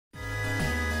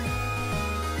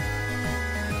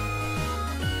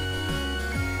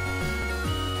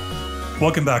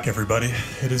Welcome back, everybody.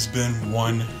 It has been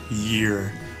 1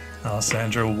 year.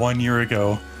 Alessandro, 1 year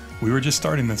ago, we were just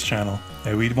starting this channel,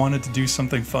 and we wanted to do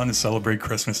something fun to celebrate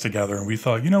Christmas together, and we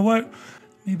thought, you know what?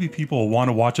 Maybe people want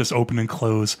to watch us open and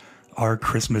close our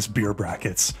Christmas beer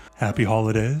brackets. Happy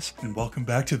holidays, and welcome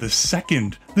back to the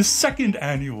second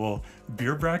annual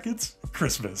Beer Brackets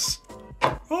Christmas.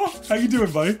 Oh, how you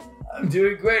doing, buddy? I'm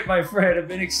doing great, my friend. I've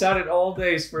been excited all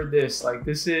days for this. Like,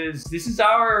 this is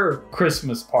our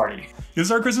Christmas party. This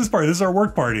is our Christmas party. This is our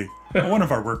work party. One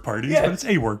of our work parties, Yeah. but it's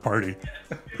a work party.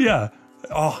 Yeah.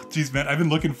 Oh, geez, man. I've been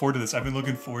looking forward to this. I've been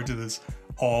looking forward to this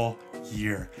all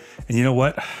year. And you know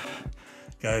what?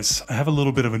 Guys, I have a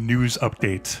little bit of a news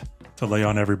update to lay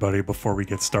on everybody before we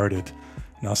get started.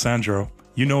 Now, Sandro,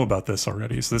 you know about this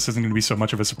already, so this isn't going to be so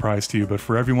much of a surprise to you, but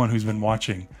for everyone who's been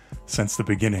watching since the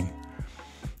beginning,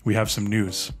 we have some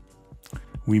news.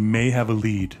 We may have a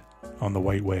lead on the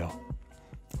white whale.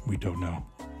 We don't know.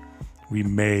 We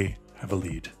may have a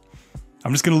lead.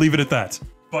 I'm just going to leave it at that.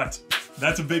 But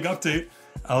that's a big update.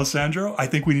 Alessandro, I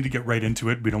think we need to get right into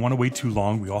it. We don't want to wait too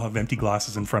long. We all have empty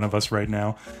glasses in front of us right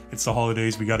now. It's the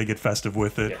holidays. We got to get festive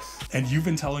with it. Yes. And you've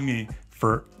been telling me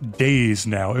for days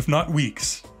now, if not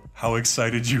weeks, how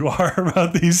excited you are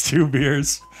about these two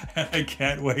beers. And I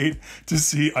can't wait to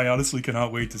see. I honestly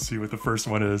cannot wait to see what the first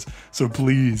one is. So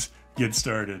please get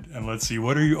started and let's see,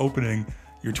 what are you opening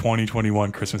your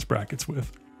 2021 Christmas brackets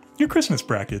with? Your Christmas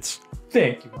brackets.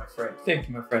 Thank you, my friend. Thank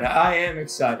you, my friend. I am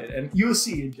excited, and you'll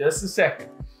see in just a second.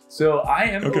 So I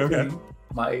am opening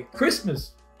my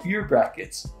Christmas beer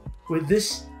brackets with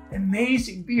this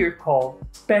amazing beer called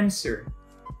Spencer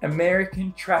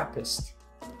American Trappist.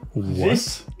 What?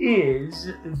 This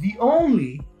is the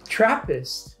only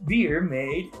Trappist beer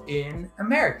made in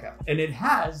America, and it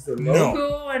has the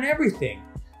logo and everything.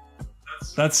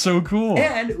 That's so cool.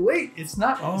 And wait, it's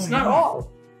not. It's not my.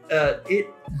 all. It's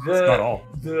not all.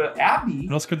 The abbey.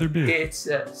 What else could there be? It's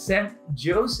St.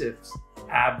 Joseph's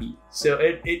Abbey. So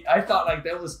I thought like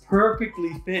that was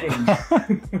perfectly fitting.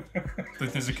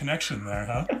 There's a connection there,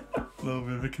 huh? A little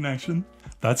bit of a connection.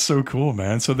 That's so cool,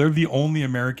 man. So they're the only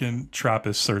American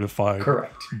Trappist certified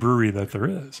brewery that there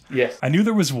is. Yes. I knew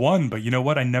there was one, but you know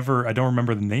what? I don't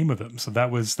remember the name of them. So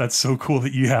that's so cool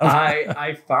that you have.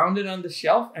 I found it on the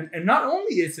shelf, and not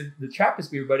only is it the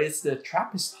Trappist beer, but it's the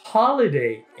Trappist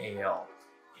Holiday Ale.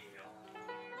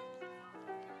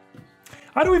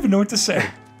 I don't even know what to say.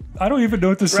 I don't even know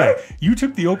what to say. Right? You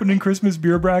took the opening Christmas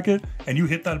beer bracket and you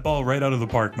hit that ball right out of the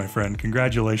park, my friend.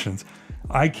 Congratulations.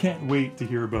 I can't wait to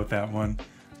hear about that one.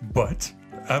 But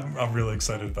I'm really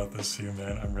excited about this too,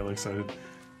 man. I'm really excited.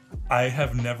 I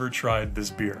have never tried this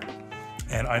beer.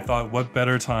 And I thought, what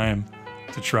better time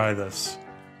to try this?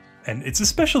 And it's a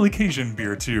special occasion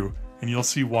beer too. And you'll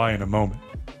see why in a moment.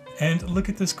 And look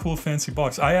at this cool fancy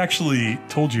box. I actually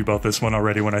told you about this one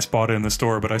already when I spotted it in the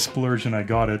store, but I splurged and I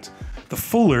got it. The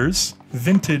Fuller's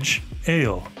Vintage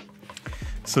Ale.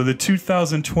 So the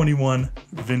 2021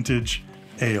 Vintage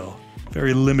Ale.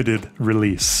 Very limited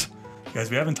release. Guys,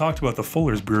 we haven't talked about the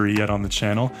Fuller's Brewery yet on the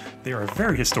channel. They are a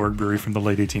very historic brewery from the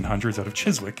late 1800s out of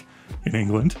Chiswick in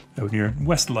England, out near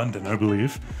West London, I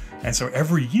believe. And so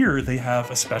every year they have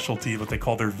a specialty, what they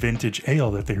call their vintage ale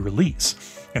that they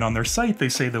release. And on their site, they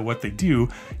say that what they do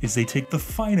is they take the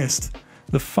finest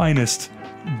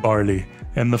barley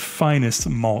and the finest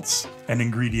malts and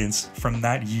ingredients from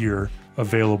that year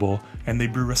available, and they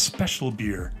brew a special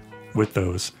beer with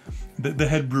those. The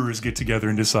head brewers get together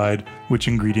and decide which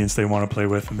ingredients they want to play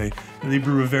with, and they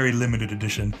brew a very limited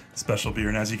edition special beer.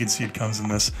 And as you can see, it comes in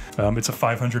this, it's a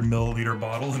 500 milliliter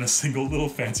bottle in a single little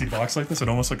fancy box like this. It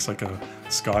almost looks like a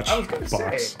Scotch box. I was going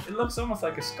to say, it looks almost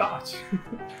like a Scotch.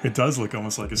 It does look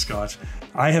almost like a Scotch.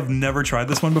 I have never tried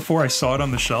this one before. I saw it on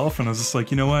the shelf and I was just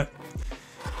like, you know what?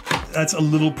 That's a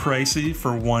little pricey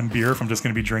for one beer if I'm just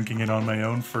going to be drinking it on my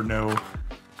own for no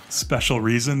special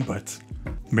reason, but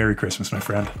Merry Christmas, my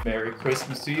friend. Merry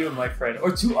Christmas to you, my friend.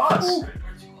 Or to us.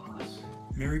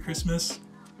 Merry Christmas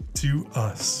to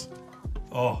us.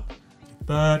 Oh,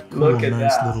 that cool, Look at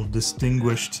nice that. little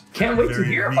distinguished. Can't wait to very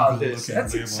hear about this. regal-looking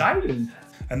That's label. exciting.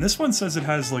 And this one says it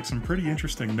has like some pretty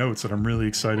interesting notes that I'm really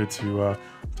excited to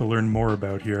learn more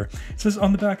about here. It says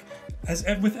on the back, as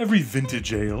with every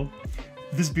vintage ale,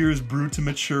 this beer is brewed to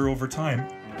mature over time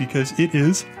because it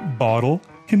is bottle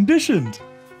conditioned.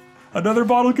 Another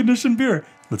bottle conditioned beer.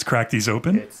 Let's crack these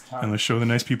open It's time. and let's show the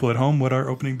nice people at home what our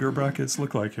opening beer brackets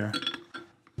look like here.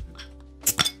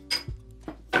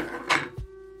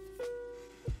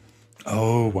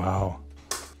 Oh, wow.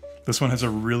 This one has a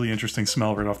really interesting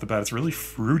smell right off the bat. It's really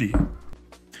fruity.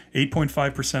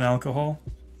 8.5% alcohol,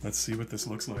 Let's see what this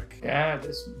looks like. Yeah,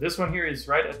 this one here is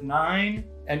right at 9.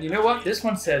 And you know what? This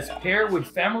one says pair with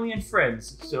family and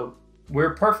friends. So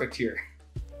we're perfect here.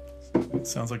 It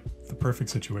sounds like the perfect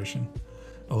situation.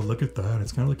 Oh, look at that.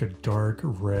 It's kind of like a dark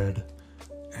red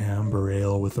amber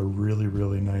ale with a really,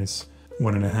 really nice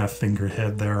 1.5 finger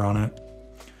head there on it.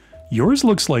 Yours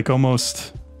looks like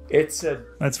almost...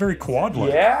 That's very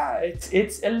quad-like. Yeah,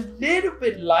 it's a little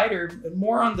bit lighter,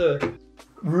 more on the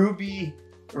ruby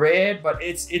red, but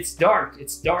it's dark.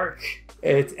 It's dark.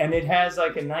 And it has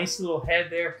like a nice little head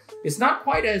there. It's not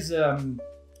quite as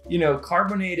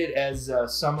carbonated as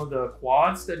some of the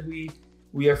quads that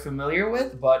we are familiar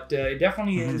with, but it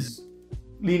definitely is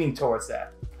leaning towards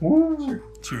that. Woo.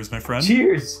 Cheers, my friend.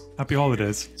 Cheers. Happy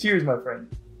holidays. Cheers, my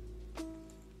friend.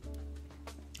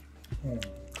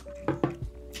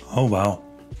 Oh, wow.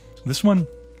 This one,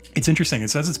 it's interesting. It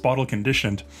says it's bottle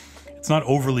conditioned. It's not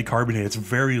overly carbonated. It's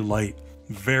very light.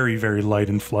 Very, very light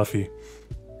and fluffy.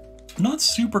 Not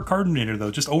super carbonated, though.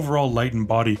 Just overall light in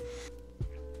body.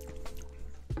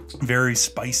 Very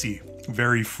spicy.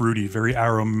 Very fruity. Very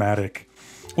aromatic.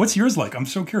 What's yours like? I'm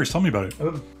so curious. Tell me about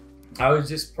it. I was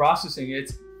just processing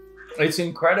it. It's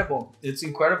incredible. It's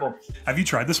incredible. Have you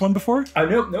tried this one before?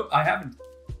 No, I haven't.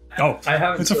 Oh, I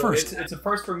haven't. It's a first. It's a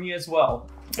first for me as well.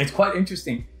 It's quite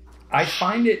interesting. I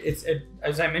find it's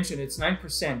as I mentioned, it's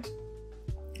 9%,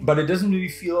 but it doesn't really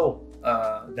feel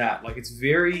that. Like, it's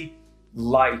very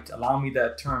light. Allow me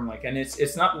that term. Like, and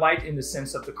it's not light in the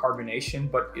sense of the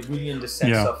carbonation, but it really in the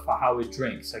sense of how it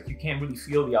drinks. Like, you can't really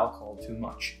feel the alcohol too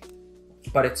much,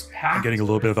 but it's packed. I'm getting a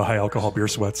little bit of the high alcohol beer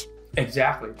sweats.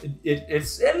 Exactly.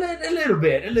 It's a little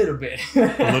bit. A little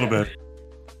bit.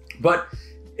 But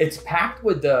it's packed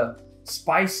with the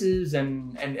spices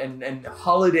and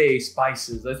holiday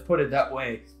spices. Let's put it that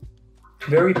way.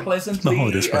 Very pleasantly,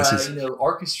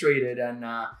 orchestrated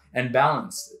and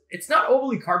balanced. It's not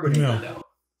overly carbonated though.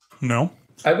 No.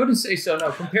 I wouldn't say so.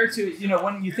 No, compared to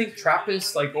when you think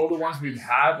Trappist, like all the ones we've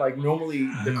had, like normally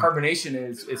the carbonation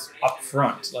is up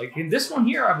front. Like in this one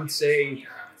here, I would say,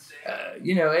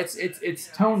 it's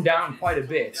toned down quite a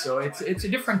bit. So it's a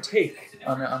different take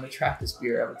on the Trappist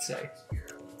beer, I would say.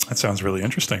 That sounds really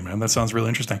interesting, man. That sounds really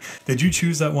interesting. Did you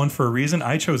choose that one for a reason?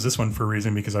 I chose this one for a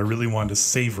reason because I really wanted to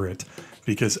savor it.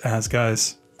 Because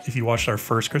guys, if you watched our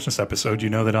first Christmas episode, you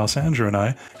know that Alessandro and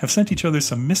I have sent each other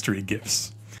some mystery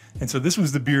gifts. And so this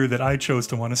was the beer that I chose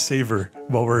to want to savor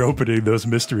while we're opening those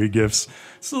mystery gifts.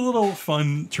 It's a little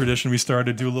fun tradition we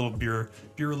started, do a little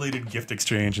beer-related gift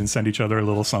exchange and send each other a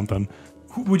little something.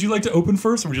 Would you like to open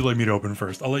first or would you like me to open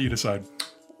first? I'll let you decide.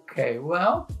 Okay,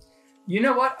 well... You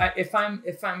know what? If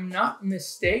I'm not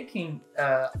mistaken,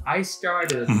 I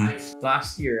started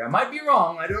last year. I might be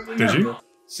wrong. I don't remember. Did you?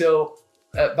 So,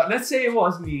 but let's say it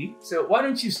was me. So why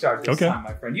don't you start this time,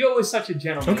 my friend? You're always such a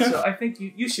gentleman. Okay. So I think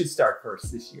you should start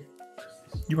first this year.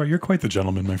 You're quite the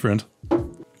gentleman, my friend.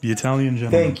 The Italian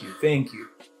gentleman. Thank you.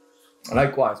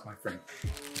 Likewise, my friend.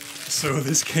 So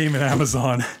this came in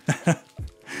Amazon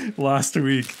last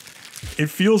week. It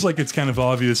feels like it's kind of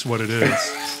obvious what it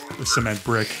is. The cement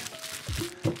brick.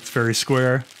 It's very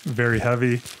square, very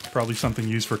heavy. Probably something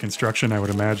used for construction, I would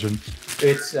imagine.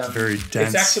 It's very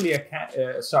dense. It's actually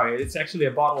it's actually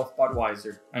a bottle of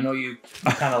Budweiser. I know you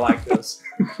kind of like those.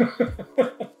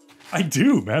 I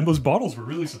do, man. Those bottles were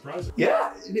really surprising.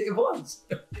 Yeah, it was.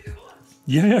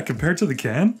 Yeah. Compared to the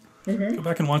can, go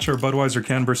back and watch our Budweiser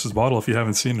can versus bottle if you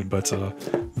haven't seen it. But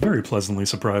very pleasantly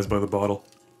surprised by the bottle.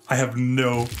 I have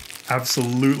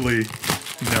absolutely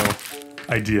no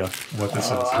idea what this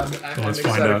is. I'm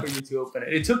excited for you to open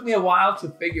it. It took me a while to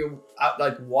figure out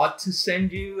like what to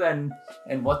send you and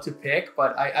what to pick,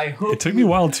 but I hope. It took me a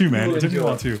while too, man. It took me a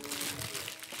while too.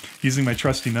 Using my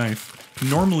trusty knife.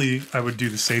 Normally, I would do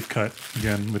the safe cut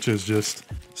again, which is just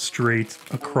straight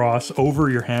across over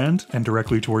your hand and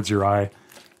directly towards your eye.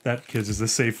 That, kids, is the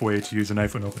safe way to use a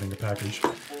knife when opening a package.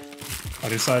 I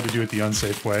decided to do it the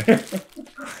unsafe way.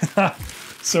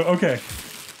 So, okay.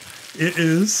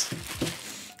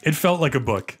 It felt like a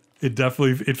book. It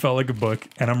felt like a book,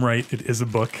 and I'm right, it is a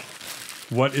book.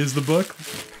 What is the book?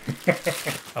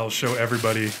 I'll show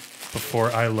everybody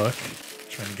before I look.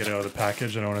 Trying to get it out of the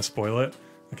package, I don't want to spoil it.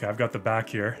 Okay, I've got the back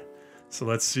here. So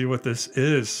let's see what this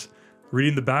is.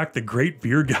 Reading the back, The Great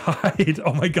Beer Guide.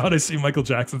 Oh my God, I see Michael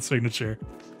Jackson's signature.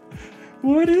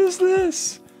 What is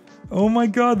this? Oh my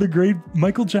God,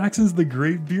 Michael Jackson's The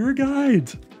Great Beer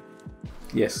Guide.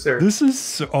 Yes, sir.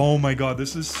 Oh my God,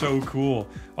 this is so cool.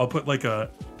 I'll put like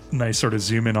a nice sort of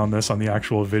zoom in on this on the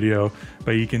actual video,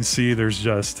 but you can see there's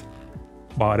just,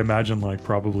 well, I'd imagine like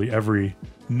probably every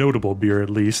notable beer at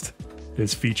least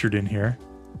is featured in here.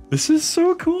 This is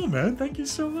so cool, man. Thank you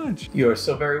so much. You're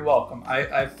so very welcome.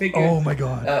 I figured. Oh my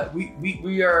God.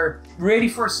 We are ready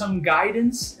for some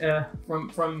guidance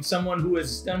from someone who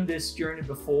has done this journey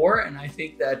before, and I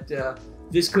think that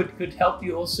this could help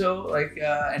you also, like,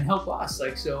 and help us.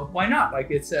 Like, so why not? Like,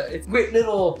 it's great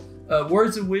little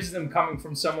words of wisdom coming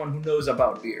from someone who knows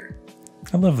about beer.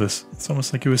 I love this. It's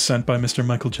almost like it was sent by Mr.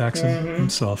 Michael Jackson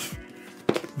himself.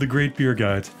 The Great Beer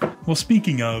Guide. Well,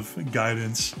 speaking of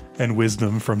guidance and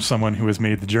wisdom from someone who has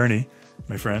made the journey,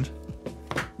 my friend,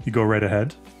 you go right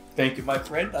ahead. Thank you, my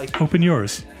friend. Open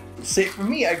yours. Say, for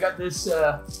me, I got this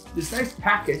this nice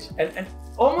package, and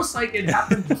almost like it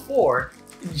happened before.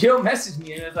 Joe messaged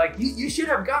me and was like, you should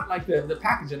have got like the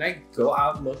package, and I go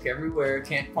out, look everywhere,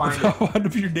 can't find it. Out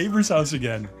of your neighbor's house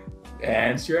again.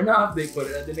 And sure enough, they put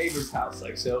it at the neighbor's house.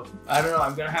 Like, so I don't know.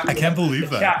 I'm gonna have to can't believe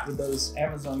that. Chat with those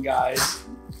Amazon guys.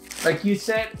 Like you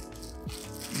said,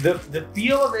 the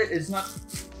feel of it is not.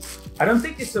 I don't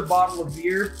think it's a bottle of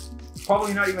beer.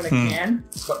 Probably not even a can.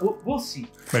 But we'll see.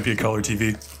 Might be a color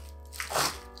TV.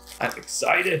 I'm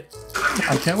excited.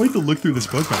 I can't wait to look through this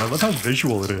book, man. I love how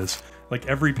visual it is. Like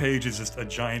every page is just a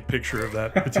giant picture of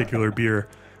that particular beer,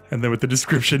 and then with the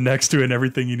description next to it and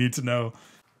everything you need to know.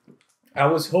 I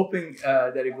was hoping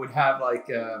that it would have like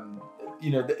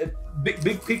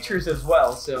big pictures as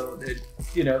well, so that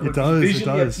it would be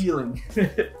visually appealing.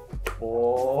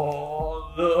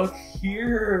 Oh, look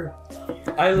here!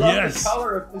 I love the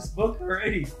color of this book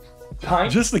already.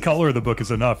 Pint. Just the color of the book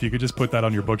is enough. You could just put that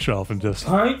on your bookshelf and just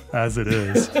as it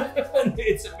is.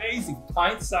 It's amazing.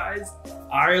 Pint-sized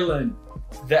Ireland.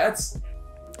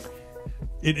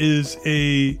 It is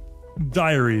a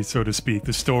diary, so to speak,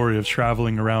 the story of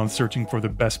traveling around searching for the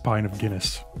best pint of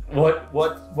Guinness.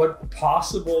 What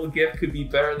possible gift could be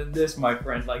better than this, my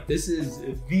friend? Like, this is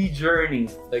the journey,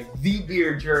 like the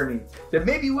beer journey that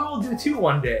maybe we will do too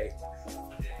one day.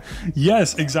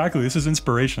 Yes, exactly. This is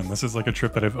inspiration. This is like a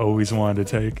trip that I've always wanted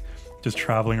to take. Just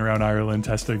traveling around Ireland,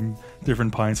 testing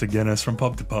different pints of Guinness from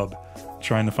pub to pub,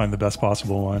 trying to find the best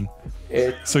possible one.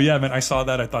 So yeah, man, I saw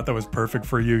that. I thought that was perfect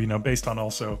for you, based on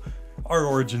also our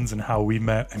origins and how we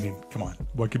met. I mean, come on,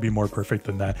 what could be more perfect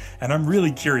than that? And I'm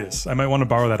really curious. I might want to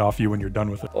borrow that off you when you're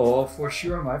done with it. Oh, for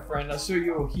sure, my friend. I'm sure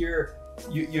you'll hear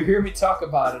you hear me talk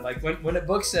about it. Like when a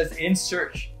book says "In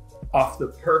Search of the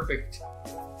Perfect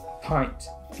Pint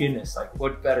Guinness," like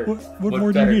what better? What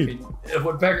more do you need?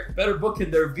 What better book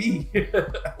can there be?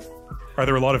 Are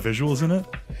there a lot of visuals in it?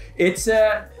 It's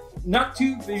not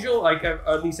too visual. Like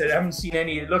at least I haven't seen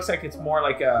any. It looks like it's more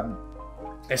like a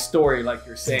story, like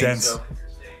you're saying. Dense. So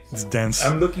it's dense.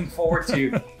 I'm looking forward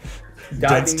to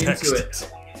diving into it.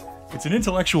 It's an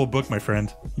intellectual book, my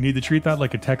friend. You need to treat that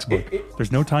like a textbook.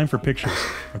 There's no time for pictures,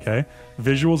 okay?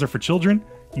 Visuals are for children.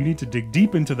 You need to dig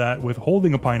deep into that with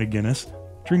holding a pint of Guinness,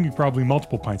 drinking probably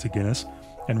multiple pints of Guinness,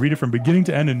 and read it from beginning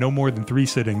to end in no more than 3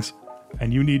 sittings.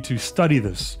 And you need to study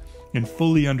this and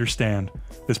fully understand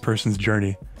this person's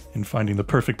journey in finding the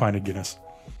perfect pint of Guinness.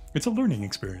 It's a learning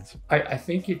experience. I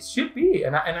think it should be,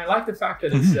 and I like the fact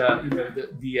that it's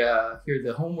here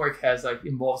the homework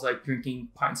involves drinking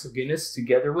pints of Guinness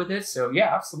together with it. So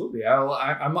yeah, absolutely,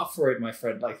 I'm up for it, my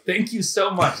friend. Like, thank you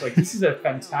so much. Like, this is a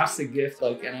fantastic gift.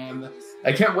 Like, and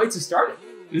I can't wait to start it.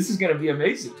 This is gonna be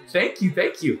amazing. Thank you.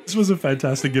 This was a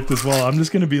fantastic gift as well. I'm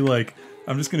just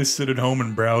gonna sit at home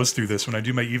and browse through this when I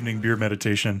do my evening beer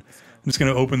meditation. I'm just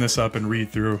gonna open this up and read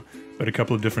through about a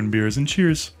couple of different beers. And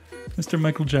cheers, Mr.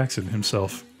 Michael Jackson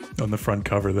himself on the front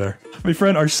cover there. My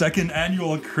friend, our second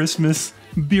annual Christmas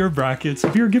beer brackets,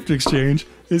 beer gift exchange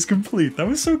is complete. That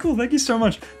was so cool. Thank you so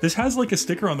much. This has like a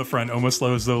sticker on the front, almost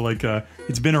as though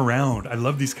it's been around. I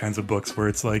love these kinds of books where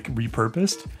it's like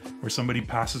repurposed, where somebody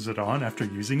passes it on after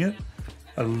using it.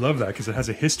 I love that because it has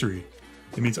a history.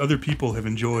 It means other people have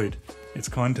enjoyed its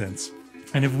contents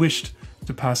and have wished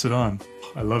to pass it on.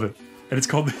 I love it. And it's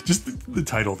called, just the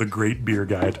title, The Great Beer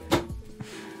Guide.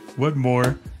 What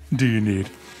more do you need?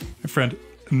 My friend,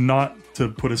 not to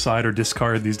put aside or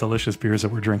discard these delicious beers that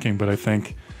we're drinking, but I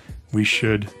think we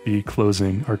should be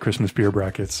closing our Christmas beer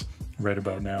brackets right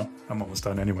about now. I'm almost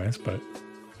done anyways, but...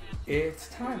 It's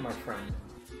time, my friend.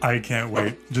 I can't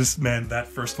wait. Just, man, that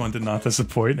first one did not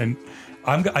disappoint. And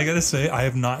I gotta say, I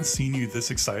have not seen you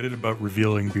this excited about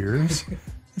revealing beers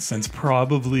since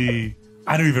probably...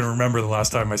 I don't even remember the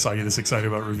last time I saw you this excited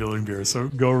about revealing beers. So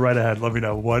go right ahead. Let me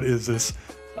know. What is this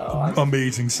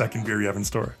amazing second beer you have in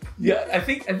store? Yeah, I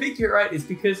think you're right. It's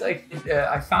because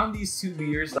I found these 2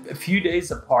 beers a few days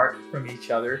apart from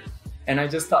each other, and I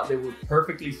just thought they were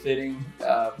perfectly fitting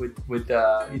with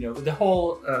the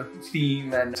whole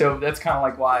theme, and so that's kind of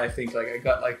like why I think I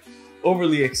got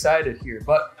overly excited here.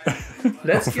 But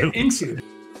let's get into it.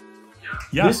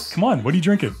 Yeah, come on. What are you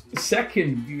drinking?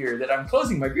 Second beer that I'm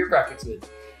closing my beer brackets with.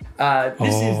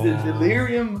 This is the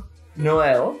Delirium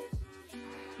Noel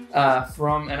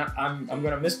from, and I'm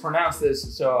going to mispronounce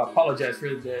this, so I apologize for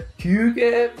the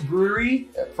Huge Brewery,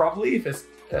 probably. If it's,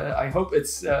 I hope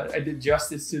it's I did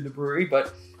justice to the brewery,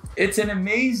 but it's an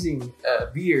amazing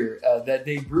beer that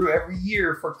they brew every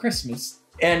year for Christmas.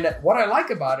 And what I like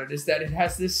about it is that it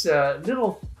has this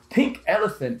little pink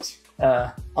elephant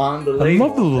on the label. I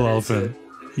love the little elephant.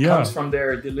 Comes from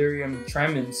their Delirium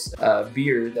Tremens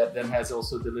beer that then has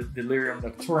also the Delirium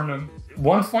Nocturnum.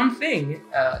 One fun thing,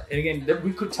 and again,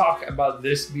 we could talk about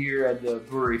this beer at the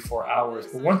brewery for hours,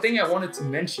 but one thing I wanted to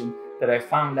mention that I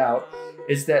found out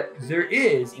is that there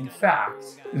is, in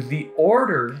fact, the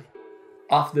Order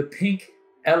of the Pink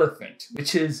Elephant,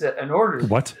 which is an order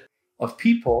of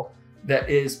people that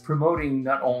is promoting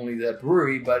not only the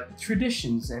brewery, but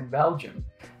traditions in Belgium.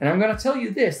 And I'm going to tell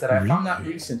you this, that I found out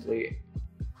recently.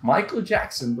 Michael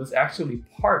Jackson was actually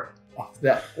part of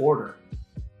that order.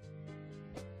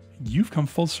 You've come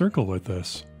full circle with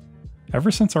this. Ever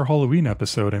since our Halloween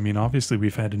episode, I mean, obviously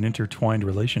we've had an intertwined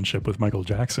relationship with Michael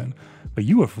Jackson, but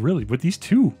you have really, with these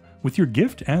two, with your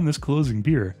gift and this closing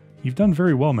beer, you've done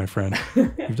very well, my friend.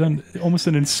 You've done almost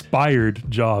an inspired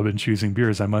job in choosing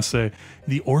beers, I must say.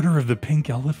 The Order of the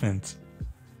Pink Elephant.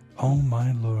 Oh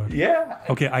my Lord. Yeah.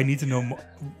 Okay, I need to know more.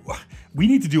 We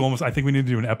need to do I think we need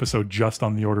to do an episode just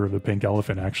on the Order of the Pink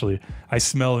Elephant, actually. I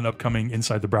smell an upcoming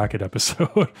Inside the Bracket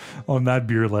episode on that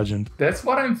beer legend. That's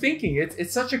what I'm thinking.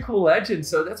 It's such a cool legend,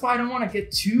 so that's why I don't want to give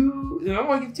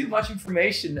too much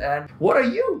information. And what are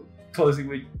you closing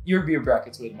with your beer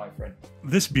brackets with, my friend?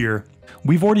 This beer,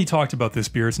 we've already talked about this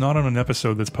beer. It's not on an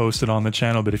episode that's posted on the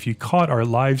channel, but if you caught our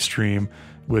live stream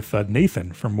with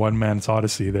Nathan from One Man's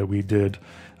Odyssey that we did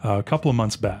a couple of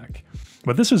months back.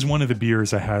 But this was one of the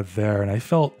beers I had there, and I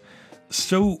felt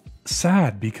so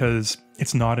sad because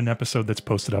it's not an episode that's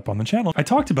posted up on the channel. I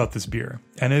talked about this beer,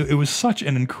 and it was such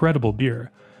an incredible beer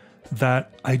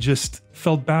that I just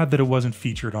felt bad that it wasn't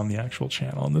featured on the actual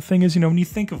channel. And the thing is, when you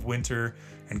think of winter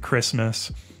and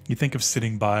Christmas, you think of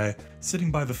sitting by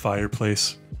the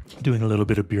fireplace, doing a little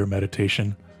bit of beer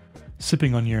meditation,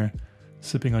 sipping on your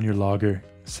lager,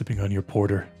 sipping on your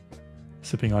porter,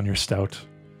 sipping on your stout,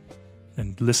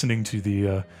 and listening to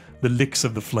the licks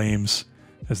of the flames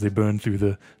as they burn through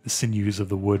the sinews of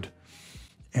the wood.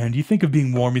 And you think of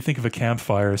being warm, you think of a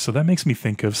campfire, so that makes me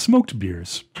think of smoked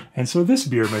beers. And so this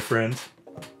beer, my friend,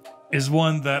 is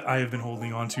one that I have been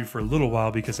holding on to for a little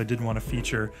while because I didn't want to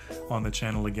feature on the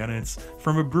channel again. And it's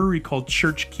from a brewery called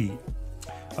ChurchKey,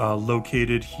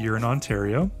 located here in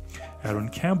Ontario, out in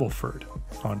Campbellford,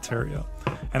 Ontario.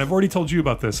 And I've already told you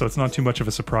about this, so it's not too much of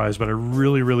a surprise, but I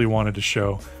really, really wanted to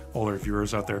show all our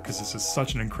viewers out there because this is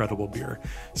such an incredible beer.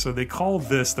 So they call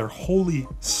this their Holy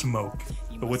Smoke.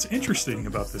 But what's interesting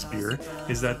about this beer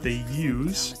is that they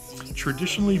use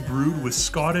traditionally brewed with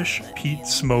Scottish peat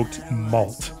smoked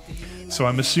malt. So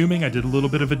I'm assuming I did a little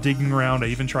bit of a digging around. I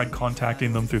even tried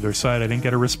contacting them through their site. I didn't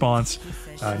get a response.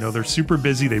 I know they're super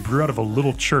busy. They brew out of a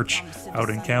little church out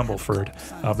in Campbellford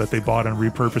that they bought and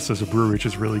repurposed as a brewery, which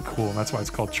is really cool. And that's why it's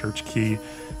called ChurchKey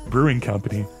Brewing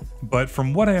Company. But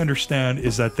from what I understand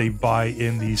is that they buy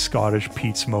in these Scottish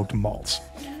peat smoked malts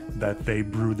that they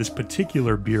brew this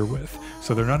particular beer with.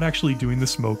 So they're not actually doing the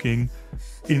smoking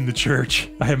in the church.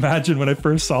 I imagine when I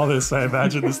first saw this, I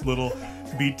imagined this little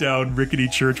beat down rickety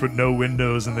church with no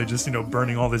windows and they just,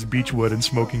 burning all this beech wood and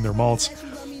smoking their malts.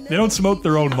 They don't smoke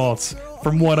their own malts,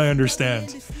 from what I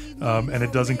understand. And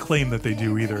it doesn't claim that they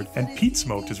do either. And peat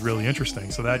smoked is really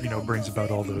interesting. So that, brings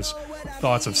about all those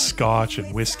thoughts of scotch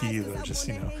and whiskey that are just,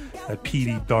 that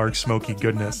peaty, dark, smoky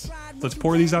goodness. Let's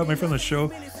pour these out, my friend. Let's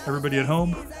show everybody at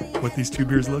home what these two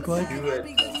beers look like. Do it.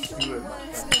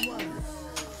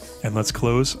 And let's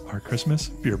close our Christmas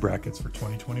beer brackets for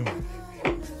 2021.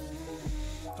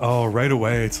 Oh, right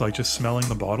away, it's like just smelling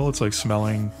the bottle. It's like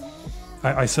smelling...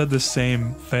 I said this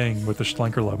same thing with the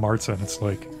Schlenkerla Marzen. It's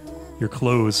like your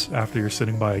clothes after you're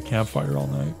sitting by a campfire all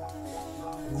night.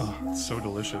 Oh, it's so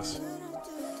delicious.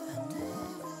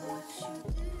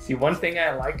 See, one thing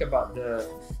I like about the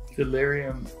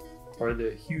Delirium or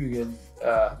the Hugen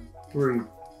brewery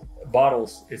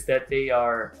bottles is that they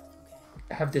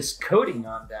have this coating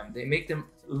on them. They make them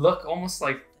look almost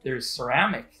like they're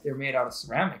ceramic. They're made out of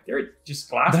ceramic. They're just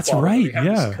glass That's bottles. right, They have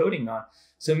this coating on.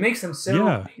 So it makes them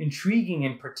so intriguing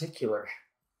in particular.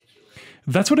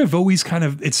 That's what I've always kind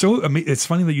of, it's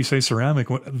funny that you say ceramic.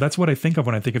 That's what I think of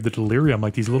when I think of the Delirium,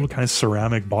 like these little kind of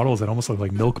ceramic bottles that almost look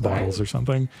like milk bottles or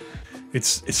something.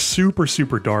 It's super,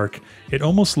 super dark. It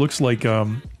almost looks like a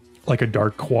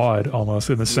dark quad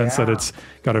almost, in the sense that it's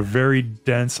got a very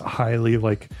dense, highly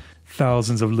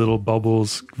thousands of little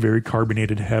bubbles, very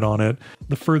carbonated head on it.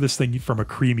 The furthest thing from a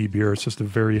creamy beer is just a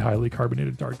very highly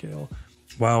carbonated dark ale.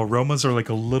 Wow, aromas are like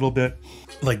a little bit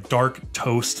like dark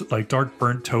toast, like dark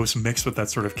burnt toast mixed with that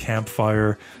sort of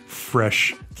campfire,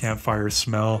 fresh campfire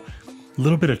smell. A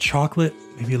little bit of chocolate,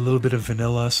 maybe a little bit of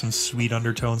vanilla, some sweet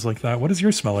undertones like that. What does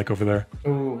yours smell like over there?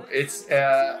 Ooh, it's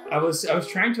I was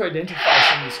trying to identify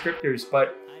some descriptors,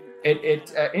 but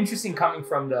it interesting coming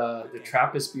from the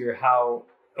Trappist beer, how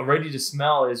already the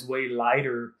smell is way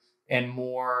lighter and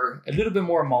a little bit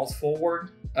more malt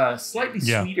forward, slightly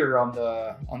sweeter on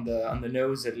the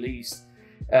nose at least.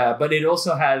 But it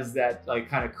also has that like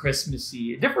kind of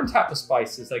Christmassy, different type of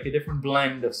spices, like a different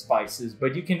blend of spices.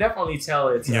 But you can definitely tell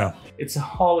it's a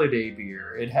holiday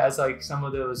beer. It has like some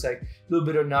of those like a little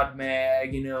bit of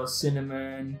nutmeg,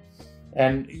 cinnamon,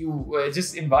 and it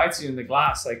just invites you in the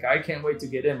glass. Like I can't wait to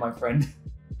get in, my friend.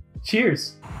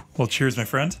 Cheers. Well, cheers, my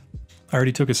friend. I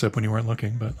already took a sip when you weren't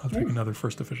looking, but I'll take another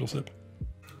first official sip.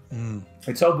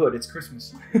 It's all good. It's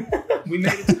Christmas. We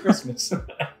made it to Christmas.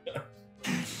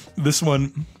 This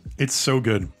one, it's so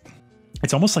good.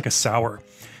 It's almost like a sour.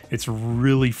 It's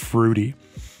really fruity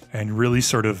and really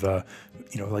sort of,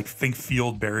 like think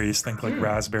field berries, think like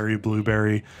raspberry,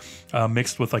 blueberry,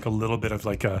 mixed with like a little bit of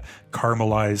like a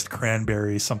caramelized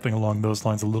cranberry, something along those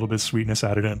lines, a little bit of sweetness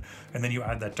added in. And then you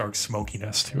add that dark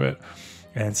smokiness to it.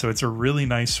 And so it's a really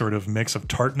nice sort of mix of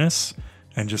tartness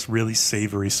and just really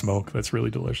savory smoke that's really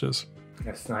delicious.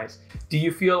 That's nice. Do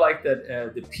you feel like that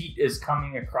the peat is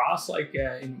coming across like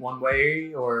in one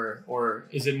way, or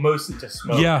is it mostly just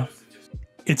smoke? Yeah,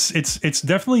 it's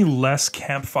definitely less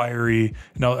campfirey.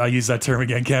 No, I use that term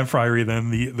again, campfirey,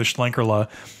 than the Schlenkerla,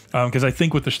 because I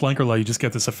think with the Schlenkerla you just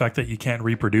get this effect that you can't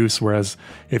reproduce. Whereas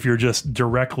if you're just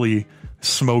directly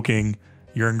smoking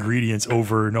your ingredients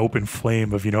over an open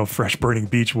flame of fresh burning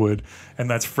beechwood, and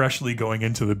that's freshly going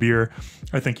into the beer,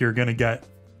 I think you're gonna get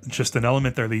just an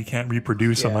element there that you can't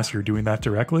reproduce unless you're doing that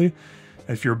directly.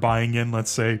 If you're buying in,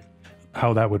 let's say,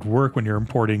 how that would work when you're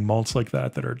importing malts like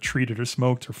that are treated or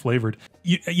smoked or flavored,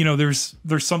 there's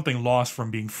something lost from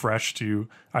being fresh to,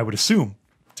 I would assume,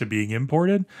 to being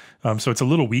imported. So it's a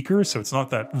little weaker. So it's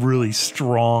not that really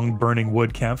strong burning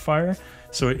wood campfire.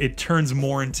 So it turns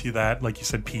more into that, like you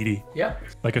said, peaty,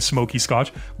 like a smoky Scotch,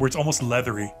 where it's almost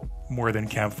leathery more than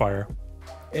campfire.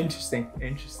 Interesting.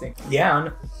 Yeah,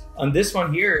 on this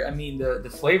one here, I mean, the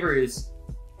flavor is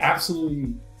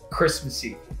absolutely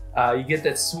Christmassy. You get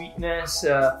that sweetness.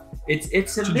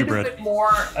 It's a little bit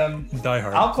more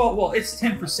alcohol. Well, it's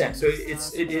 10%, so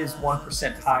it is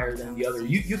 1% higher than the other.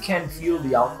 You can feel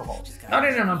the alcohol, not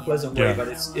in an unpleasant way, but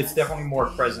it's definitely more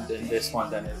present in this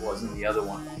one than it was in the other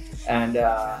one. And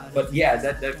but yeah,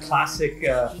 that classic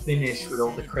finish with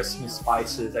all the Christmas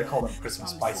spices. I call them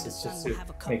Christmas spices just to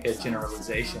make a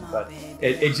generalization, but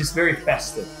it's just very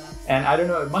festive. And I don't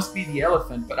know, it must be the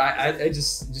elephant, but I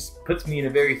just puts me in a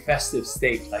very festive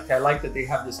state. Like I like that they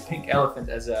have this pink elephant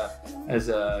as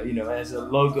a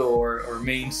logo or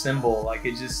main symbol. Like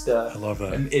it just I love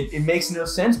that. It makes no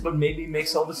sense, but maybe it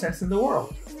makes all the sense in the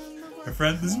world. My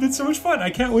friend, this has been so much fun. I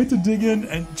can't wait to dig in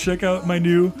and check out my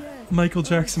new Michael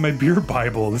Jackson, my beer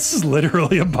Bible. This is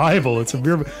literally a Bible. It's a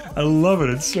beer. I love it.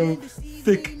 It's so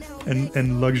thick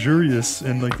and luxurious,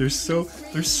 and like there's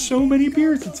so many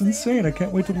beers. It's insane. I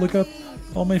can't wait to look up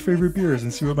all my favorite beers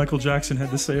and see what Michael Jackson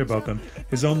had to say about them.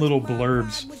 His own little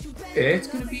blurbs. It's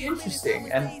gonna be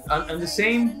interesting, and on the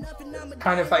same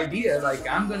kind of idea, like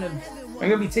I'm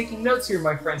gonna be taking notes here,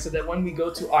 my friend, so that when we go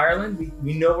to Ireland,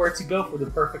 we know where to go for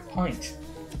the perfect pint.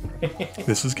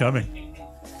 This is coming.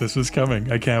 This is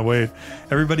coming. I can't wait.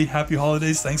 Everybody, happy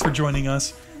holidays. Thanks for joining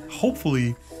us.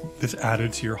 Hopefully this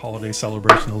added to your holiday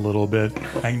celebration a little bit.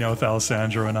 Hanging out with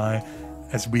Alessandro and I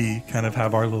as we kind of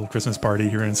have our little Christmas party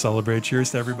here and celebrate.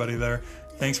 Cheers to everybody there.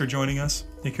 Thanks for joining us.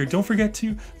 Take care. Don't forget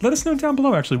to let us know down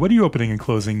below, actually, what are you opening and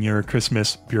closing your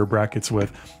Christmas beer brackets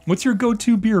with? What's your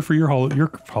go-to beer for your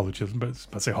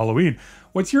let's say Halloween?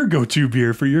 What's your go-to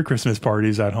beer for your Christmas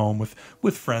parties at home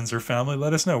with friends or family?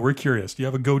 Let us know. We're curious. Do you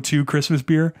have a go-to Christmas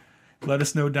beer? Let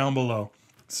us know down below.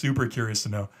 Super curious to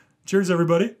know. Cheers,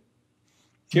 everybody.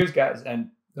 Cheers, guys. And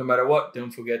no matter what,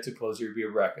 don't forget to close your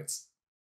beer brackets.